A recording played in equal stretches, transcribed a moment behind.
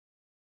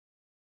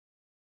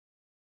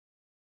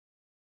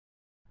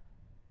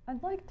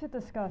I'd like to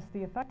discuss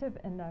the effective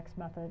index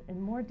method in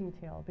more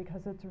detail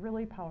because it's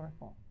really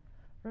powerful.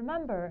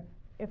 Remember,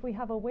 if we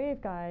have a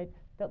waveguide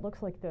that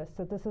looks like this,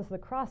 so this is the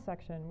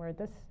cross-section where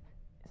this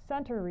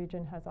center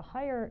region has a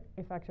higher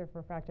effective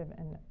refractive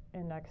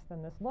index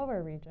than this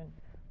lower region,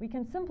 we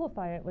can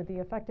simplify it with the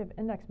effective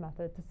index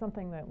method to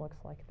something that looks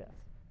like this.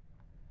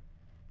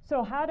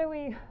 So how do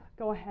we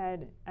go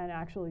ahead and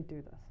actually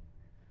do this?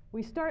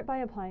 We start by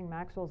applying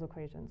Maxwell's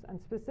equations, and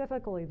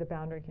specifically the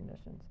boundary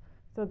conditions.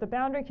 So the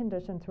boundary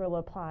conditions we'll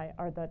apply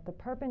are that the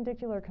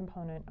perpendicular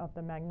component of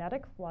the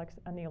magnetic flux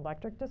and the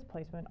electric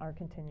displacement are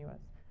continuous.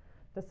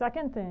 The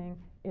second thing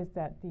is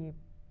that the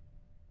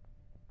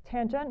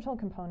tangential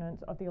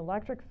components of the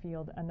electric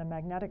field and the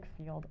magnetic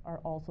field are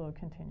also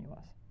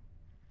continuous.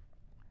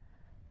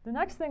 The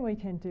next thing we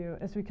can do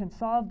is we can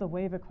solve the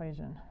wave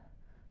equation.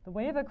 The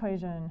wave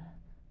equation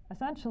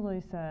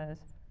essentially says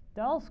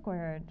del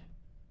squared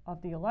of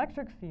the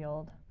electric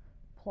field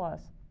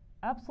plus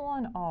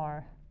epsilon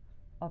r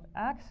of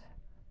x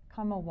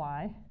comma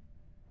y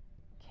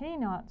k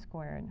naught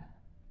squared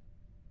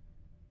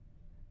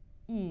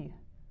E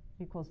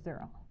equals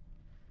 0.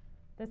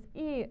 This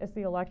E is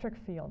the electric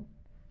field.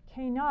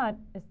 K naught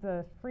is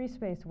the free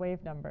space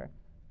wave number.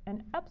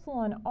 And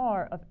epsilon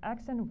r of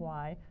x and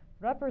y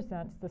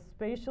represents the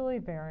spatially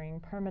varying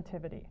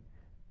permittivity.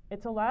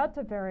 It's allowed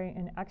to vary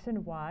in x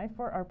and y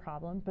for our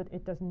problem, but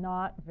it does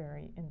not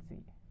vary in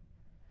z.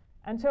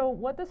 And so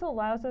what this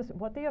allows us,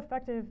 what the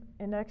effective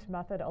index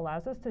method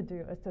allows us to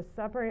do is to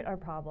separate our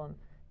problem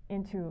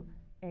into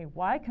a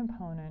y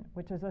component,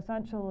 which is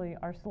essentially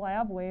our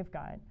slab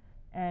waveguide,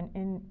 and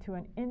into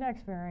an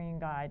index varying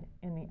guide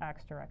in the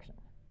x direction.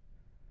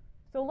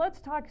 So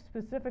let's talk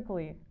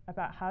specifically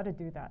about how to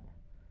do that.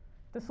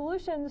 The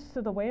solutions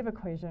to the wave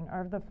equation are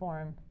of the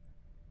form,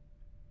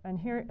 and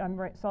here I'm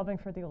solving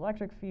for the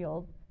electric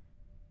field,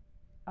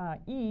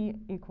 E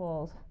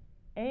equals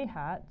a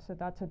hat, so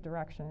that's a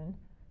direction.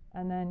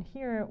 And then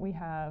here we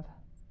have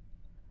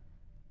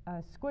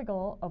a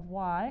squiggle of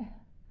y,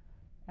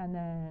 and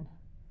then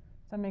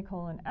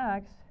semicolon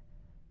x,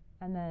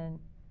 and then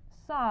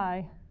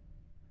psi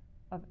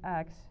of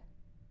x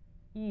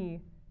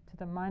e to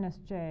the minus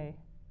j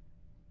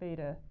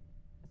beta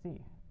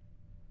z.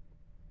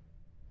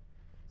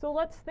 So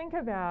let's think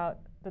about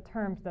the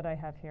terms that I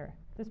have here.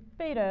 This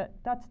beta,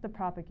 that's the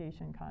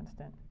propagation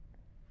constant.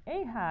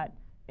 A hat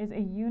is a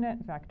unit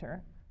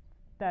vector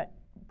that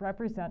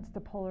represents the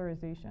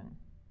polarization.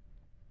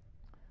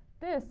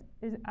 This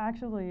is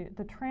actually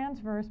the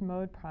transverse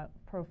mode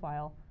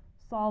profile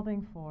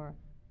solving for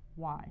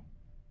y.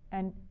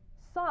 And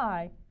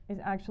psi is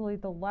actually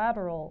the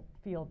lateral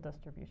field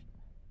distribution.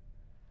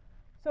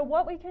 So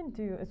what we can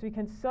do is we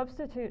can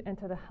substitute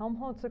into the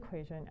Helmholtz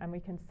equation, and we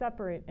can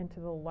separate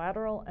into the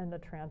lateral and the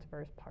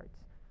transverse parts.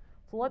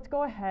 So let's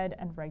go ahead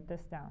and write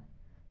this down.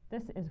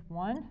 This is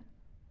 1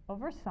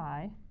 over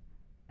psi,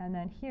 and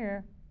then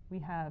here we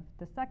have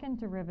the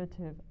second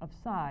derivative of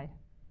psi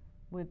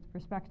with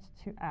respect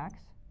to x,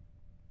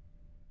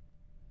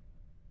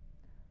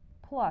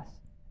 plus,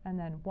 and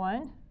then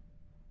 1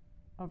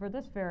 over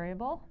this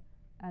variable,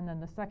 and then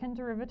the second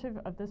derivative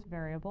of this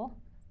variable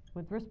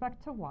with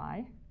respect to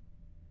y,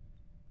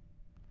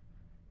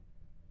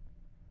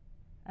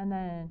 and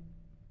then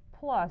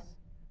plus,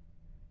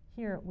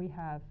 here we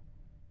have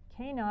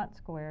k naught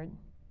squared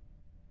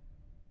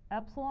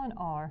epsilon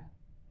r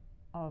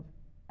of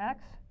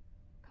x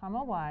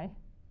comma y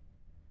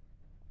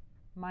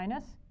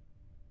minus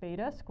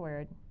beta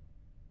squared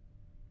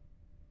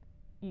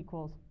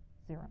equals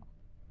 0.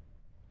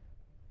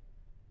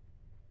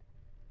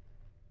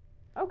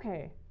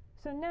 Okay,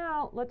 so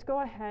now let's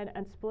go ahead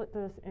and split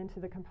this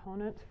into the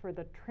components for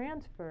the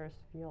transverse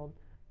field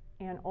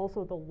and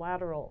also the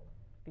lateral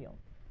field.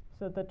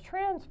 So the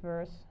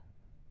transverse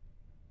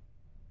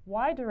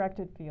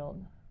y-directed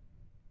field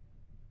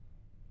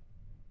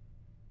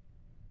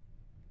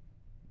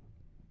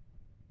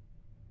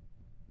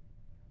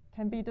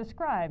can be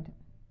described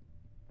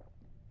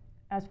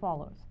as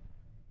follows.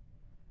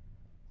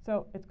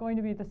 So it's going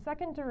to be the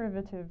second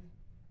derivative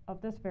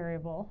of this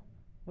variable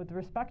with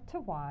respect to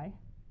y,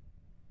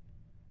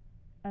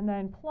 and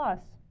then plus,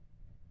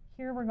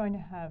 here we're going to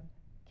have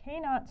k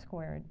naught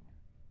squared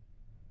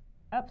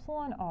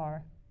epsilon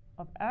r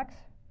of x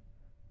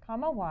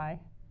comma y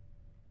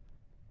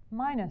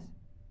minus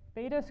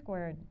beta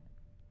squared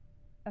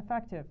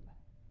effective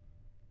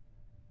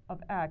of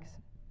x,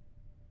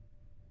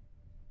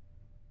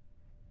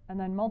 and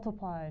then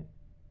multiplied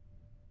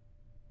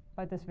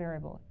by this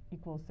variable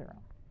equals 0.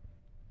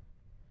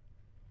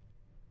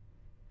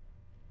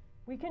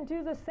 We can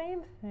do the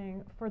same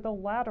thing for the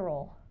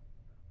lateral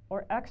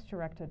or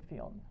x-directed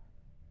field.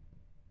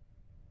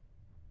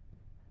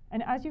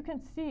 And as you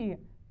can see,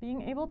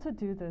 being able to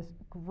do this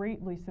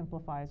greatly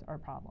simplifies our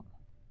problem.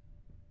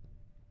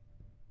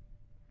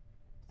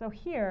 So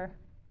here,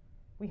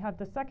 we have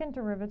the second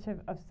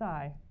derivative of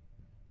psi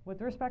with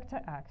respect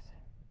to x,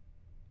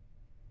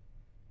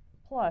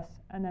 plus,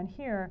 and then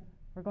here,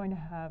 we're going to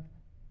have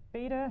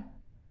beta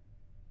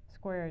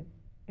squared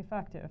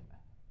effective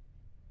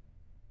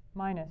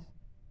minus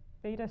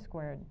beta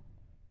squared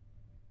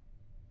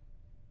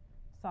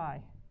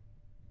psi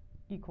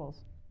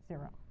equals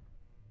 0.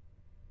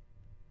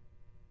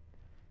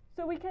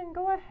 So we can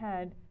go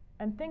ahead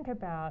and think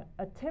about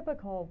a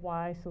typical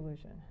Y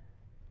solution.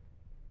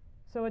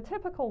 So a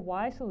typical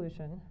Y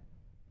solution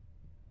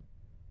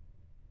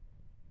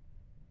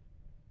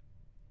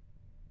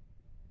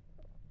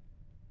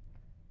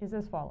is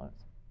as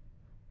follows.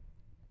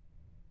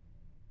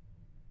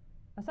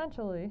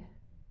 Essentially,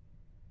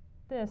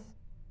 this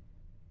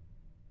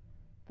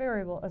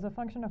variable as a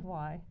function of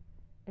y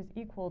is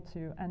equal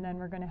to, and then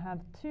we're going to have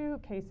two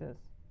cases.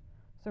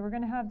 So we're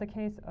going to have the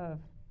case of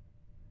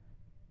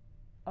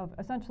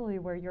essentially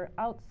where you're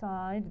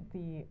outside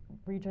the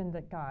region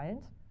that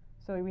guides.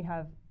 So we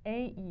have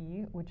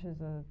AE, which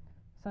is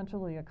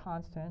essentially a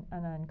constant,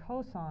 and then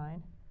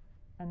cosine,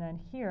 and then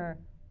here,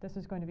 this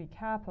is going to be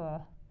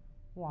kappa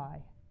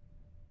y,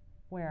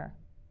 where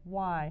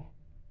y,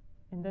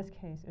 in this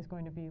case, is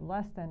going to be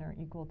less than or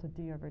equal to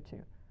d over 2.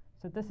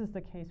 So this is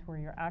the case where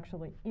you're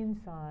actually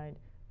inside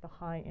the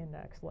high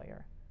index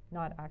layer,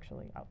 not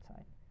actually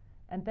outside.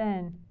 And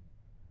then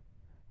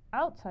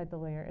outside the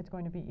layer, it's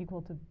going to be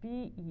equal to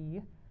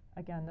BE.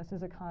 Again, this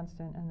is a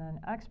constant, and then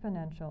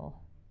exponential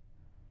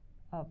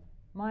of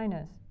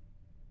minus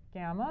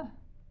gamma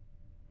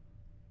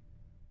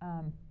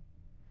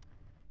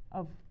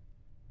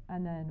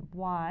and then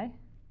y,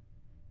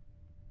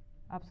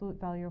 absolute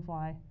value of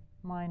y,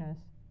 minus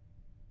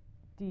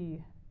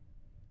d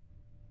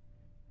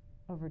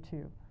over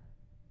 2.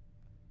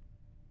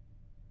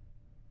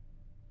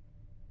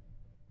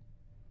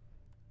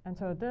 And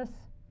so this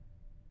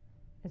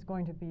is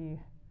going to be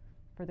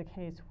for the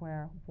case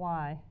where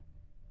y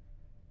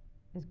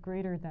is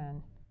greater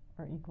than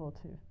or equal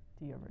to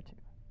d over 2.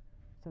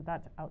 So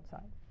that's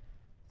outside.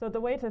 So the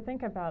way to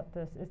think about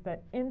this is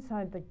that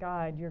inside the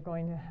guide, you're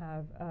going to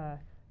have a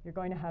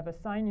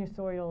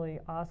sinusoidally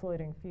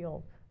oscillating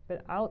field,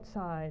 but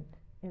outside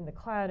in the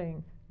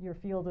cladding, your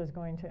field is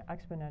going to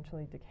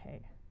exponentially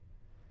decay.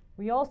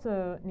 We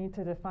also need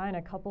to define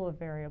a couple of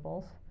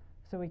variables.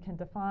 So we can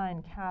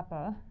define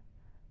kappa,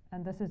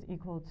 and this is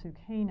equal to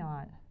k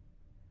naught.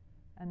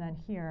 And then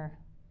here,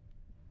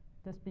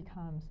 this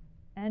becomes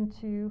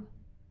n2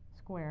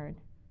 squared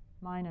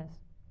minus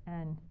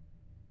n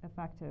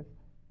effective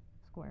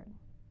squared.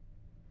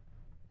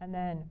 And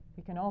then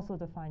we can also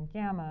define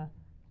gamma.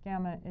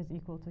 Gamma is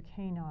equal to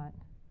k naught.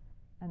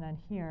 And then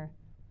here,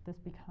 this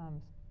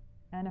becomes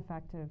n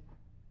effective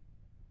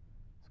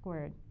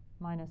squared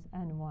minus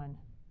n1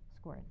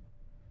 squared.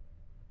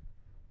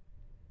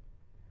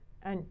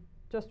 And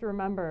just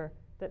remember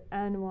that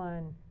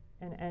n1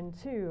 and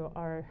n2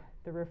 are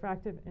the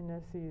refractive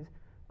indices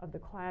of the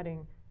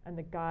cladding and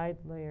the guide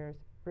layers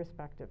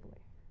respectively.